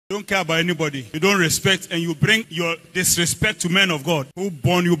Don't care about anybody. You don't respect, and you bring your disrespect to men of God who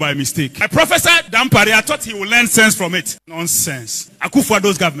born you by mistake. I prophesied Dampare. I thought he would learn sense from it. Nonsense.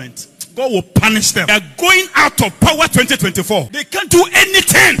 Akufo-Addo's government. God will punish them. They are going out of power 2024. They can't do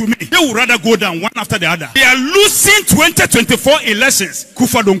anything to me. They will rather go down one after the other. They are losing 2024 elections.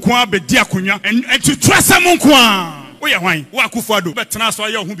 Akufo-Addo nkwa bedi akunya and to trust someone nkwa. We are wine. Wa Akufo-Addo. But now so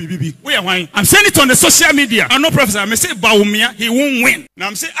you bibi. We are wine. I'm saying it on the social media. I know professor. I say Baumia, he won't win. Now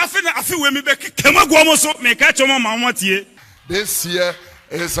I'm saying I feel when me back. Kemaguamoso me catch my mama tie. This year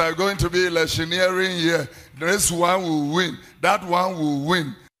is going to be electioneering year. This one will win. That one will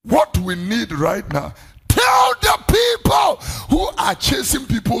win. What we need right now, tell the people who are chasing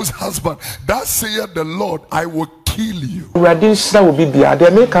people's husband, that saith the Lord, I will kill you. Radisha will be there. They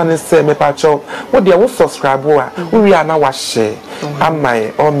make an say me pacho. What they will subscribe we are now share. Am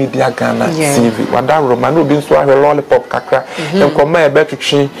my all media Ghana TV. Wada Roman will be so a lollipop kakra. And come my better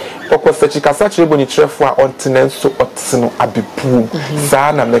tree. Oko sechika sachi boni trefwa ontinenso so otsino abibu.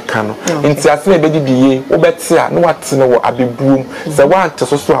 Sana mekano. Inti asime bedi biye. Obetia no watino wo abibu. Sa wante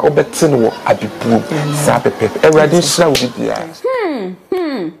so so obetino wo abibu. Sa pepe. Radisha will be there.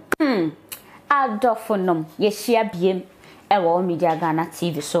 Addo fonom yeshia biem ewo media Ghana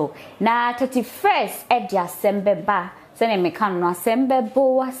TV so na 31st edi asembe ba se ne meka no asembe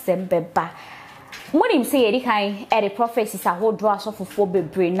bo asembe ba monim se yedi kan edi prophecies ahodo asofofo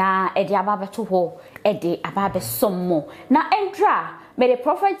bebre na edi ababeto ho edi ababe sommo na endra me the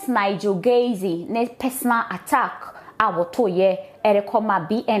prophet Nigel Gazy ne personal attack awoto ye erekoma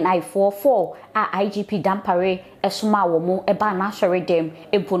BNI 44 a IGP Dampare esuma womo eba na hwere dem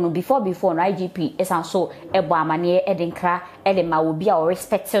epono before no IGP esanso ebo amane edinkra edema obi a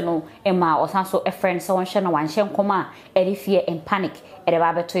respect no ema osanso a friend so wonhwe na wanhye nkoma edi fear and panic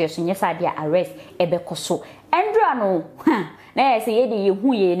edeba beto ye so nyesa dia arrest ebekoso endra no na yesi yedi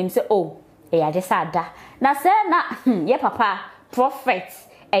yehu ye nim se oh e ade sada na se na ye papa prophet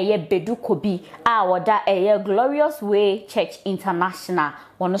eye Badu Kobi a wada eye Glorious Way Church International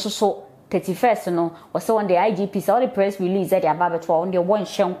one so 31st no was on the IGP so the press release that about on the one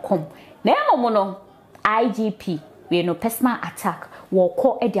shenkom na no IGP we no personal attack wo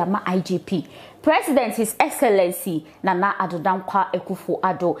call ediama IGP President His Excellency Nana Addo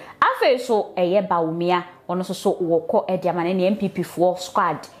Akufo-Addo afa so eye Baumia ono so wo call ediama na MPP 4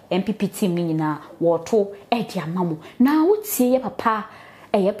 squad MPP team nyina wo to ediama mu na wotie ye papa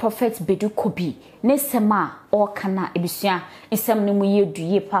eye prophet Badu Kobi ne sema o kana ebusua nsem ne mu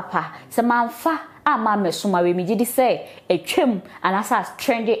yeduye papa sema mfa ama mesoma we migidi say etwem anasa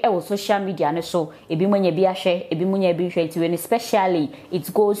trendy e wo social media ne so ebi munya bi ahwe ebi munya bi hwe nti especially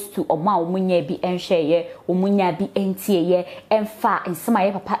it goes to oma omunya bi enhwe ye omunya bi entie ye emfa nsema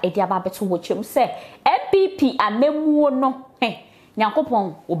ye papa edi aba beto wo chem say MPP amemuo no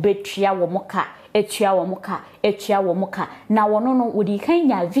Nyankopon obetua wo moka etua wo moka na wono no wodi kan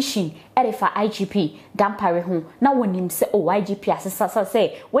nya vision erefa IGP Dampare ho na wonim se o IGP asesa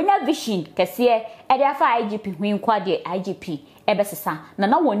se wonya vision kese erefa IGP hu nkwa de IGP ebesesa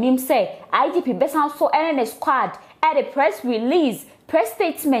na wonim se IGP besan so ene squad at the press release press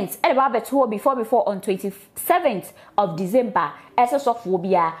statements beto before on 27th of December SS of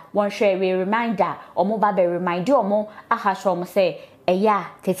Wobia one share reminder omo ba be reminder omo ahasho omo say eya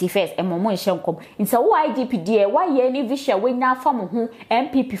 31st emomo nhyenkom nti wo IGP de wa ye ni vision we nya fam ho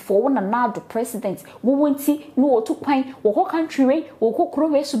MPP for wona na do president wo wonti no otu kwan wo ho country we wo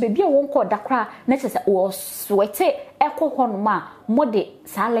kokoro we so bebia wo nko dakra na chese wo swete ekokọ no ma mode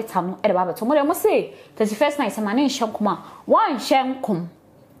sa letter no beto mode mo say 31st night se mane nhyenkom a wan nhyenkom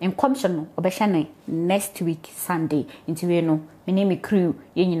enkomtion no obehye next week Sunday nti we no me name crew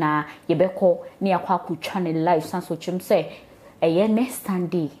ye nyina ye beko ne yakwa akotwa ne live sanso chim say next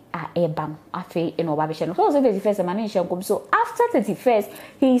Sunday ebam afi in obabeshe so 31st man nhyenkom so after 31st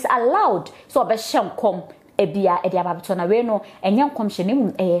he is allowed so obehyenkom ebia edi ababeto na we no enyenkom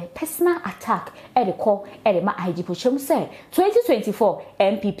hye personal attack edeko edema IGP chem say 2024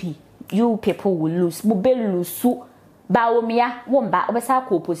 MPP you people will lose mo be lose Baumia womba obesa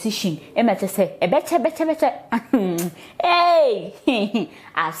ko opposition emete se ebeche hey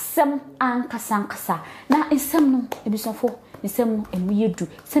asem ankasa na ensem no ebisofo nsem no emuyedu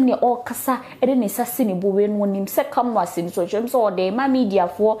se ne all kasa ede ne sase ne bowe no nim se kam no asem so hwem so de ma media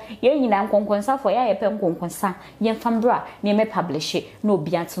fo ye nyina nkonkonsa fo ya yepe nkonkonsa ye fambra ne me publish no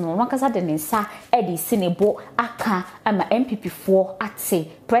obi antino no kasa de ne nsa ede sinebo aka ama MPP 4 ate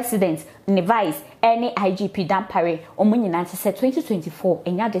president ne vice any IGP Dampare omunyina se 2024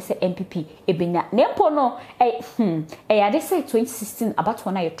 enya de se MPP ebenya nempo no ya de se 2016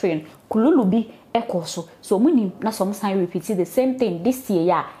 abato na ye train kululu bi ekoso so munim na some sign repeat the same thing this year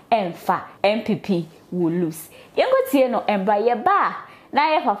ya emfa MPP will lose. Yengo tie no embra ye ba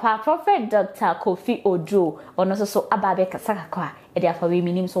na ye papa Prophet Dr. Kofi Oduro ono so ababe kasaka kwa e dia fa we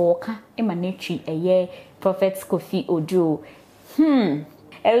minim so woka e ma netwi eye Prophet Kofi Oduro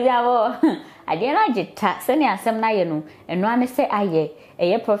Ejawo ade na jeta se ne asem na ye no eno ane se aye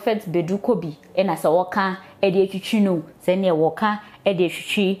eye Prophet Badu Kobi e na se woka e de twitwi no se ne woka e de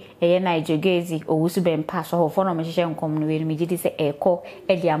twitwi eye na ijegezi owusu be mpa so hofo no mehye nkom no we mi gidi se eko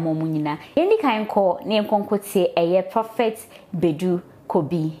e de amomu nyina yendi kan ko ne nkonkotie eye Prophet Badu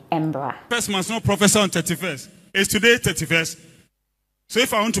Kobi embra. First must not prophesy on 31st. It's today 31st. So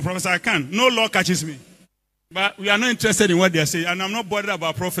if I want to prophesy, I can. No law catches me. But we are not interested in what they are saying. And I'm not bothered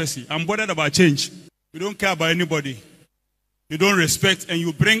about prophecy. I'm bothered about change. We don't care about anybody. You don't respect and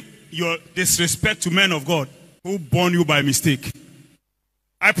you bring your disrespect to men of God who born you by mistake.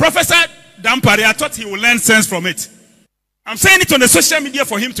 I prophesied Dampare. I thought he would learn sense from it. I'm saying it on the social media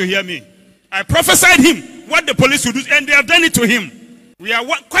for him to hear me. I prophesied him what the police would do, and they have done it to him. We are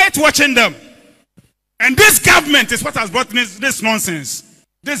quite watching them. And this government is what has brought this nonsense.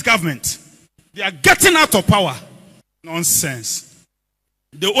 This government. They are getting out of power. Nonsense.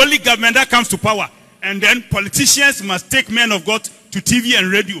 The only government that comes to power. And then politicians must take men of God to TV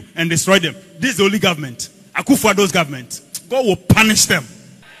and radio and destroy them. This is the only government. Akufo-Addo's government. God will punish them.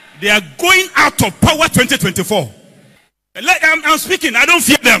 They are going out of power 2024. I'm speaking. I don't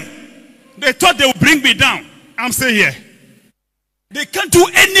fear them. They thought they would bring me down. I'm still here. They can't do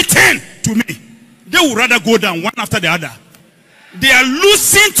anything to me. They would rather go down one after the other. They are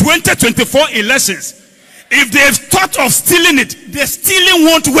losing 2024 elections. If they've thought of stealing it, the stealing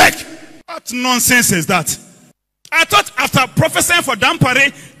won't work. What nonsense is that? I thought after prophesying for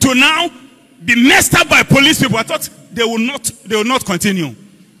Dampare to now be messed up by police people, I thought they will not continue.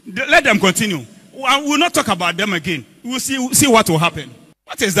 Let them continue. We will not talk about them again. We will see what will happen.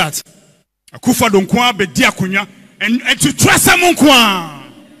 What is that? Akufo-Addo be diakunya and to trust someone kwa.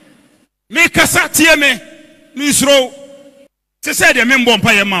 Make us tie me misro. Se said the member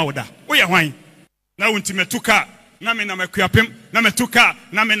mpa ye mawda. Wo ye hwan? Na wonti metuka na me na mekuapem na metuka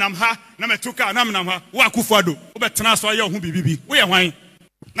na me nam ha na metuka na me nam ha. Wo Akufo-Addo wo betena so aye ho bibibi. Wo ye hwan?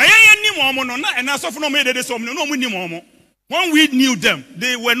 Na ye nim omo no na ena sofo no me de so omo no mu nim omo. When we knew them,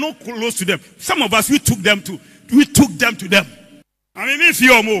 they were not close to them. Some of us we took them to them. I mean if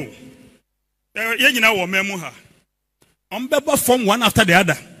you omo. Ye nyina wo memu ha. Ombeba form one after the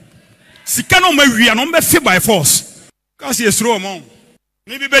other. Sikano me wi an ombe by force. Because he is through among.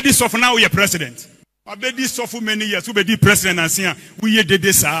 Maybe be this of now we are president. I bet this of many years we be president and say we did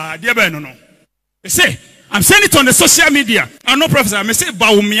this no. They say I'm saying it on the social media. I'm not professor. I say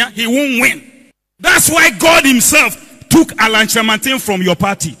Baumia, he won't win. That's why God himself took Alan Chamantin from your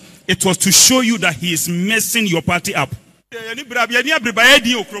party. It was to show you that he is messing your party up.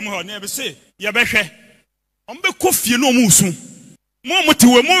 Kofi no musu. Mo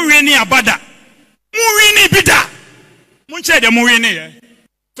motiwe mo weni abada. Mo weni bida. Mo nche de mo weni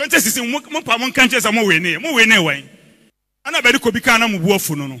 2016 mo pa mo kanche sa mo weni wen. Ana be de Kobi kan na mo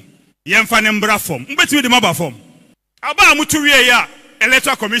buafu no. Ye mfa ne mbra form. Mbetimi de maba form. Aba mo to wie ya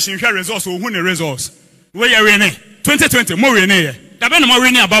electoral commission hwe results o hu ne results. We ye weni 2020 mo weni ye. Da be na mo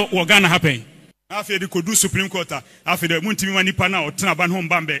weni aba wo Ghana happen. Afi de kodu Supreme Court afi de muntimi mani pa na o tena ban ho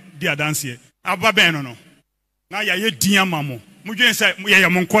mbambe di adanse ye. Aba be no. Na ya ye din amamo. Mudwen say ye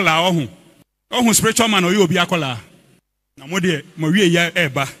monkola ohun spiritual man oyo obi akola. Na mo de mo wie ya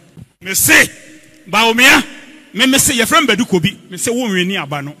eba. Me say Baomia me say ye friend Badu Kobi. Me say wo weni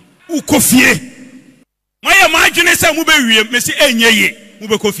aba no. U Kofie. Ma ye ma adwene say mo be wie me say enye ye. Mo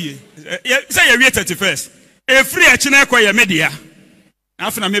be Kofie. Say ye wie 31st. E free a chine kwa ye media.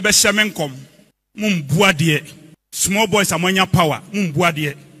 Afina me be hye me nkom. Mumbu de. Small boys amanya power. Mumbu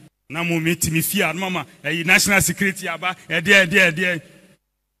de. Na mo metimi fia mama national security aba de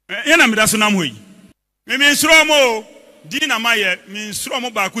yana me da so nam hoyi me nsuro mo di na maye me nsuro mo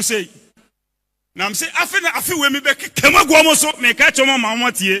ba ku sei na me say afi we me be kemago mo so me ka chomo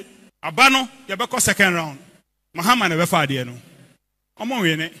ma tie aba no ye be ko second round mahama na be fa de no omo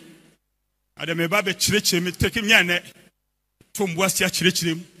we ne ade me ba be chirechire me take me ane to mbo asia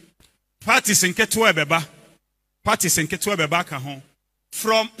chirechire parties nketo e beba ka ho.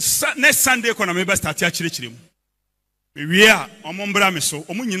 From next Sunday, when I'm start chirichirim. We are omombra me so.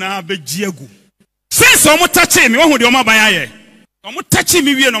 Omu nyina be giegu. Since omu touch me, one de oma ban ye. Omu touch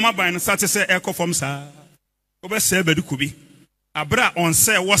me we no ma ban no start say eko form sa. Obe say Badu Kobi. Abra on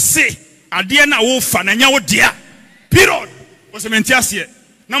say was say ade na wo fa na nya wo dia. Period. Was mentiasie.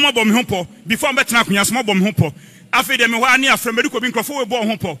 Na mo bom ho po before betena kunya so mo bom ho po. Afi de me ho ani afrem Badu Kobi nkrofo we bo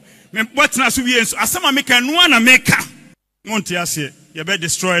ho po. Me betena so wie so asema me kan no na meka. Montiasie. you be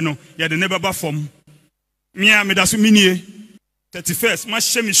destroy no, you the neighbor form. Me dasu minie. 31st, my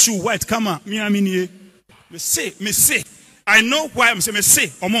shame shoe white kama me minie. Me say. I know why I'm saying me say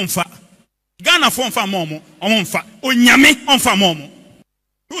omonfa. Ghana phone fa momo, omonfa. Onyame onfa momo.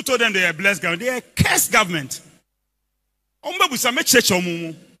 Who told them they are blessed government? They are cursed government. Ombabusa me church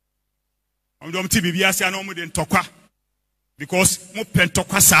omumu. Omdom tibibi asi ana omu den tokwa. Because mo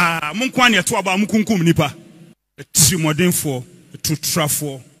pentokwa sa, mo kwani eto aba mo kunkum nipa. Etri modern for, etutra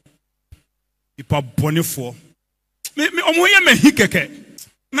for. Ipa bone for. Me omo ye me hikeke.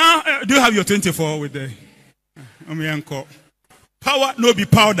 Now do you have your 24 with the omo power no be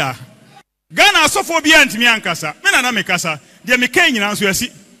powder. Ghana so for bi antimi ankasa. Me na me kasa. De me kan nyina so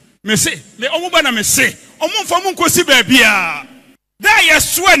yasi. Me say, me omo ba na me say. Omo mfa mo nkosi ba bia. Da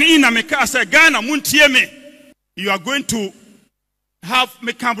yeswa ni na me kasa Ghana muntie me. You are going to have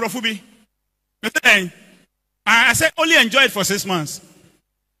me cambrofubi. I said only enjoy it for 6 months.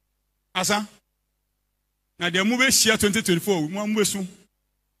 Asa. Now the movie share 2024. We move soon.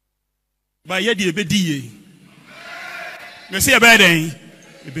 But ye di ebedi. Me say ebedi.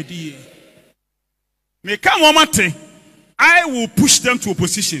 Ebedi. Me come omate. I will push them to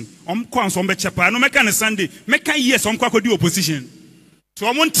opposition. No make on Sunday. Make yes on do opposition.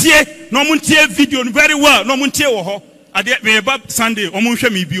 So no muntie video very well. No muntie wo me about Sunday.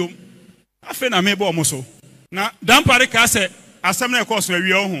 Me bio. Afe na me bo omoso. Na dan pare ka say asem na course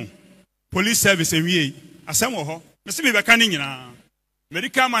we ho. Police service we asem wo ho. Me se me be ka ni nyina.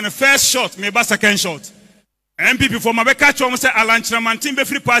 Medical man first shot, me ba second shot. MPP for my catch almost say Alan Chiramantin be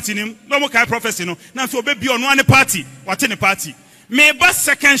free party nim no mo kai prophecy no na so be bi ono ane party what any party me ba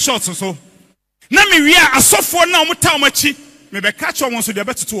second shot so na me wi asofo na omo ta omachi me be catch almost so dey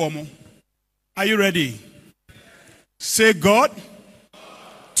betutu omo. Are you ready? Say God,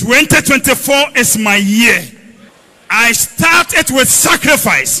 2024 is my year. I start it with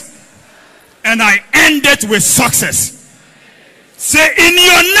sacrifice and I end it with success. Say in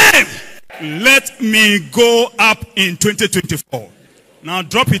your name, let me go up in 2024. Now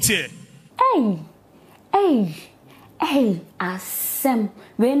drop it here. Hey, asem.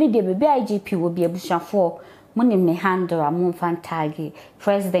 When the baby IGP will be able to for money me handle a moon fan tag.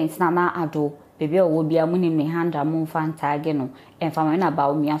 President Nana Addo, baby will be a money me handle a moon fan tag no. And from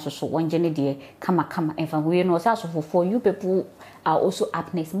about me also so one jenny dear, come and from we know also for you people are also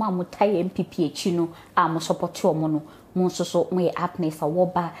aptness. Mamma tie MPP chino, I'm support your mono. Monso so my aptness a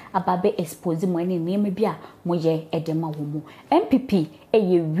woba ababe expose money name bia moye edema womo MPP a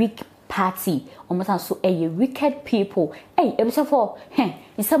weak party almost so a wicked people ebisa for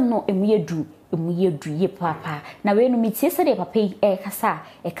in some no emu yedu ye papa na we no metie se de papa kasa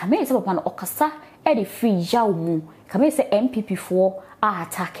kame se papa no okasa de free yaw mu kame se MPP for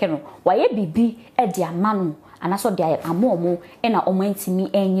attack no waye bibi de amano anaso de amomo na omantimi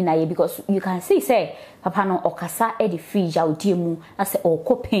enyi na ye because you can see say papa no okasa e de free yaw die mu na se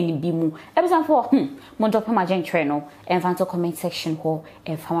okopen bi mu ebisa for mo drop ma gentre no enfanto comment section ho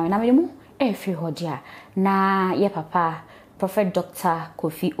enfama na me mu free ho dia na ye papa Prophet Dr.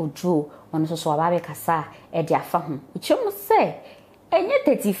 Kofi Oduro ono so ababe kasa e de afa ho uchem se enye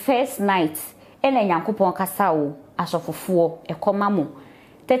 31st night ena nyankopon kasa o asofofo ekoma mo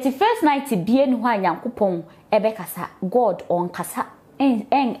 31st night bie ni ho nyankopon ebe kasa God on kasa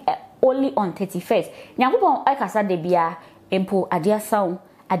only on 31st nyankopon kasa de bia empo adia sawo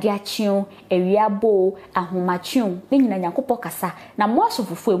adia chiun ewiabo ahomachiun ni nyina nyankopon kasa na mo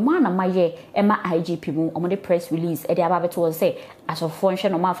asofofo emu ana maye ema IGP mu omode press release e de ababeto won say asofofo nhwe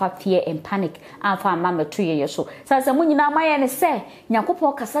no ma fa fear and panic amfa ma meto ye so sasa mo nyina maye ne say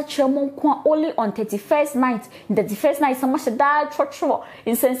nyankopon kasa kire mo nko only on 31st night some se da trotro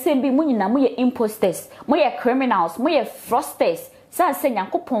insense bi mo nyina mo ye imposters mo ye criminals mo ye fraudsters sa se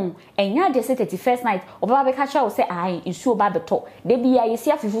nyankopon enya de 31st night oba be catch say ai nsuo ba beto de bia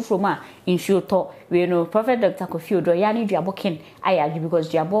yesi afifufro ma nsuo to we know Prophet Dr. Kofi Oduro ya ni duabo ken ayaju because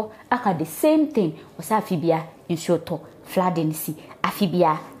duabo aka the same thing osa afibia nsuo to flooding si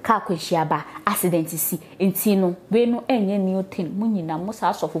afibia ka kwehia ba accident si enti no we no enye new thing munyina mo sa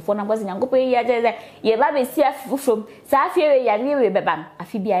asofofo na gwazi nyankopon ya je ye ba be si afifufro sa afie we ya ni we beba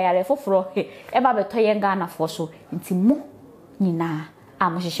afibia ya re foforo e ba beto ye Ghana fo so enti mo Nina,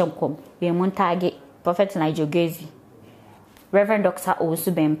 amoshishonkom, we montage, Prophet Nigel Reverend Dr.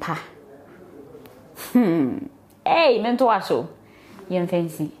 Osu Bempa. Hey, mento aso. Yen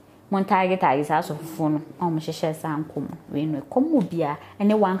fancy. Montage tagis aso phone, amoshishia sankom, we no come bia,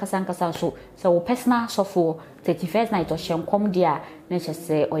 and the one casanca so personal so for 31st night or shankom dear, let's just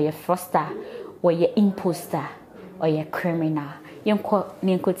say, or your froster, or your imposter, or your criminal.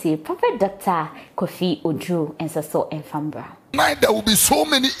 Yenkoti Prophet Dr. Kofi Oduro and so and Fambra. There will be so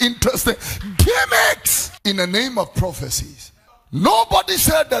many interesting gimmicks in the name of prophecies. Nobody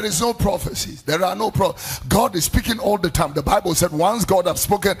said there is no prophecies. There are no God is speaking all the time. The Bible said once God has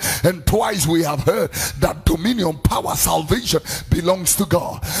spoken and twice we have heard that dominion, power, salvation belongs to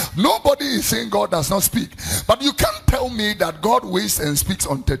God. Nobody is saying God does not speak. But you can't tell me that God waits and speaks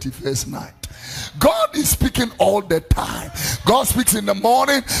on 31st night. God is speaking all the time. God speaks in the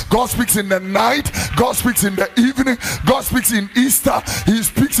morning, God speaks in the night, God speaks in the evening, God speaks in Easter, He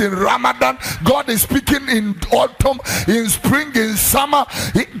speaks in Ramadan, God is speaking in autumn, in spring, in summer.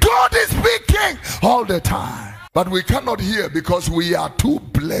 God is speaking all the time. But we cannot hear because we are too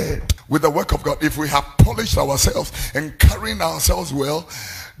bled with the work of God. If we have polished ourselves and carrying ourselves well,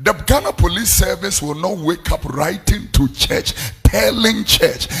 the Ghana Police Service will not wake up writing to church, telling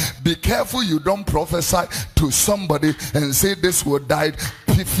church, be careful you don't prophesy to somebody and say this will die,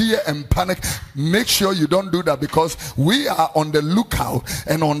 fear and panic. Make sure you don't do that, because we are on the lookout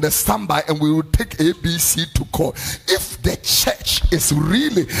and on the standby, and we will take ABC to court. If the church is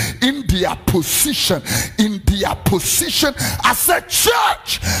really in their position as a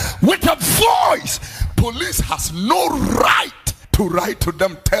church with a voice, police has no right to write to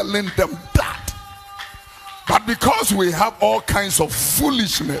them telling them that. But because we have all kinds of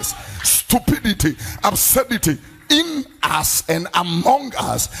foolishness, stupidity, absurdity in us and among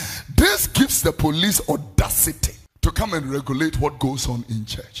us, this gives the police audacity to come and regulate what goes on in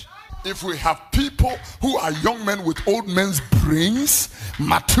church. If we have people who are young men with old men's brains,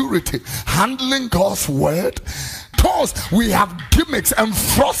 maturity, handling God's word, because we have gimmicks and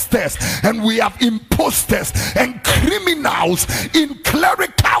fraudsters, and we have imposters and criminals in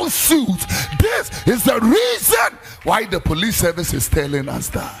clerical suits. This is the reason why the police service is telling us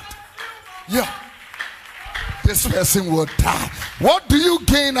that. Yeah, this person will die. What do you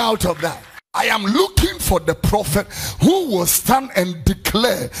gain out of that? I am looking for the prophet who will stand and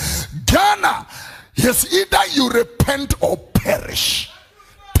declare, Ghana, yes, either you repent or perish.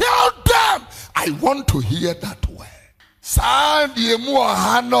 Tell them, I want to hear that word.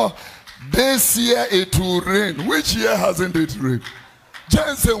 This year it will rain. Which year hasn't it rained?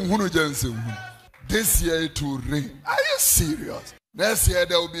 This year it will rain. Are you serious? Next year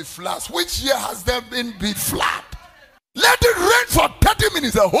there will be floods. Which year has there been flood? Let it rain for 30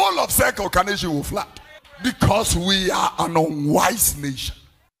 minutes. The whole of Circle Carnation will flood. Because we are an unwise nation.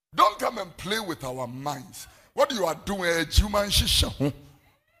 Don't come and play with our minds. What you are doing is human shisha.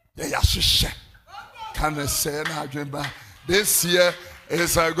 Can I say this year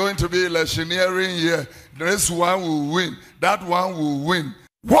is going to be electioneering year. This one will win. That one will win.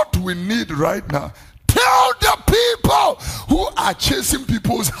 What we need right now, tell the people who are chasing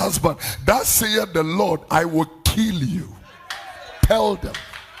people's husband, that saith the Lord, I will kill you. Tell them.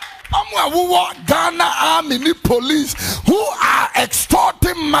 Ghana Army police who are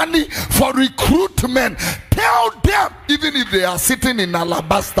extorting money for recruitment, tell them, even if they are sitting in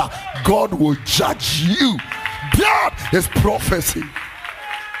alabaster, God will judge you. That is prophecy.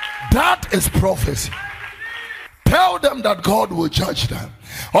 That is prophecy. Tell them that God will judge them.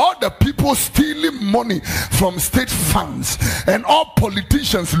 All the people stealing money from state funds and all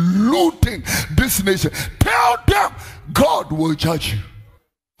politicians looting this nation, tell them God will judge you.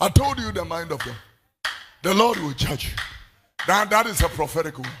 I told you the mind of them. The Lord will judge you. That is a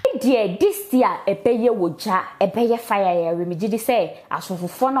prophetic word. Dear, this year, a pay woja, a pay fire, we did say, as for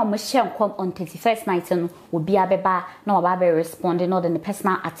fun or Michelle come on 31st night will be a beba, no a baby responding, not in the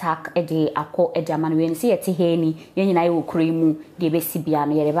personal attack a day, a call a German, when see a Tihani, yen I will cream, the BCBA,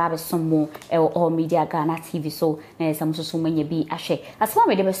 me a baby some more, or media Ghana TV, so there's some so many be a shake. As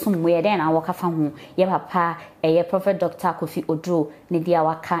long as there was somewhere, then I walk a family, ye papa, a prophet Dr. Kofi Oduro, Nidia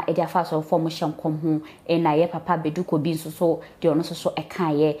Waka, a dear fast or formation come home, and I papa Badu Kobi so. The honor so a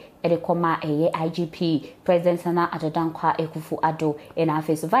kaye, Edekoma a IGP, President Sana Addo Ekufu Addo, and our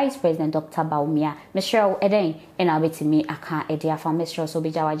face Vice President Dr. Baumia, Michelle Eden, and I bet me a car a dear from Mistress so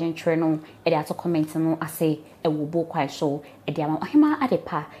be Jawajan Treno, a comment no I say a wubo quite so, a dear Hima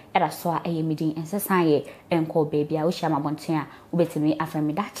Adepa, and I saw a meeting and society, and call baby, I wish I'm a bontia, ubet me after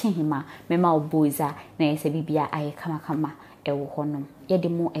me that hima, Mema Boiza, ne se bibia I kama, e honum,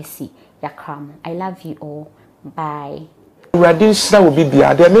 yedimo esi, yakram. I love you all. Bye. Radin shira will be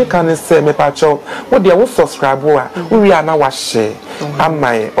bia de make can say me pacho what dey subscribe we are now share am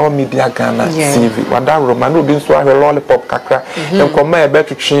my all media Ghana TV Addo man no be so a lollipop kakra em come e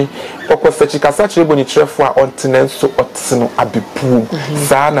betwetwe poko sechi kasa chirebo ni trefo a ontene so otino abebuum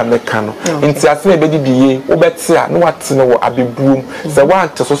za na meka no nti ase na be didiye wo beti a no watene wo abebuum za wa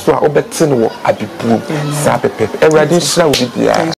ante so so a wo beti no wo abebuum za pepe Radin shira will be bia